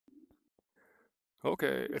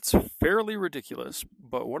Okay, it's fairly ridiculous,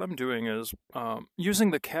 but what I'm doing is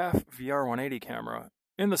using the CAF VR 180 camera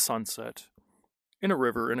in the sunset, in a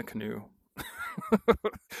river, in a canoe.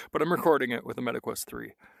 But I'm recording it with a MetaQuest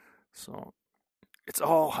 3. So it's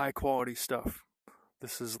all high quality stuff.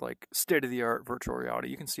 This is like state of the art virtual reality.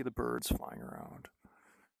 You can see the birds flying around,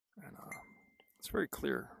 and it's very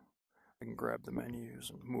clear. I can grab the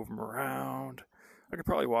menus and move them around. I could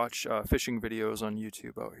probably watch fishing videos on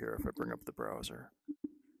YouTube out here if I bring up the browser.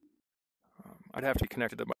 I'd have to be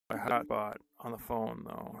connected to my hotspot on the phone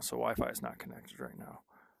though, so Wi-Fi is not connected right now.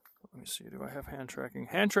 Let me see. Do I have hand tracking?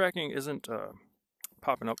 Hand tracking isn't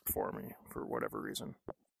popping up for me for whatever reason.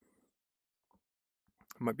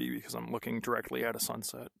 It might be because I'm looking directly at a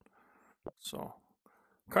sunset. So,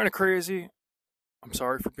 kind of crazy. I'm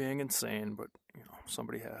sorry for being insane, but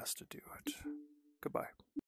somebody has to do it. Goodbye.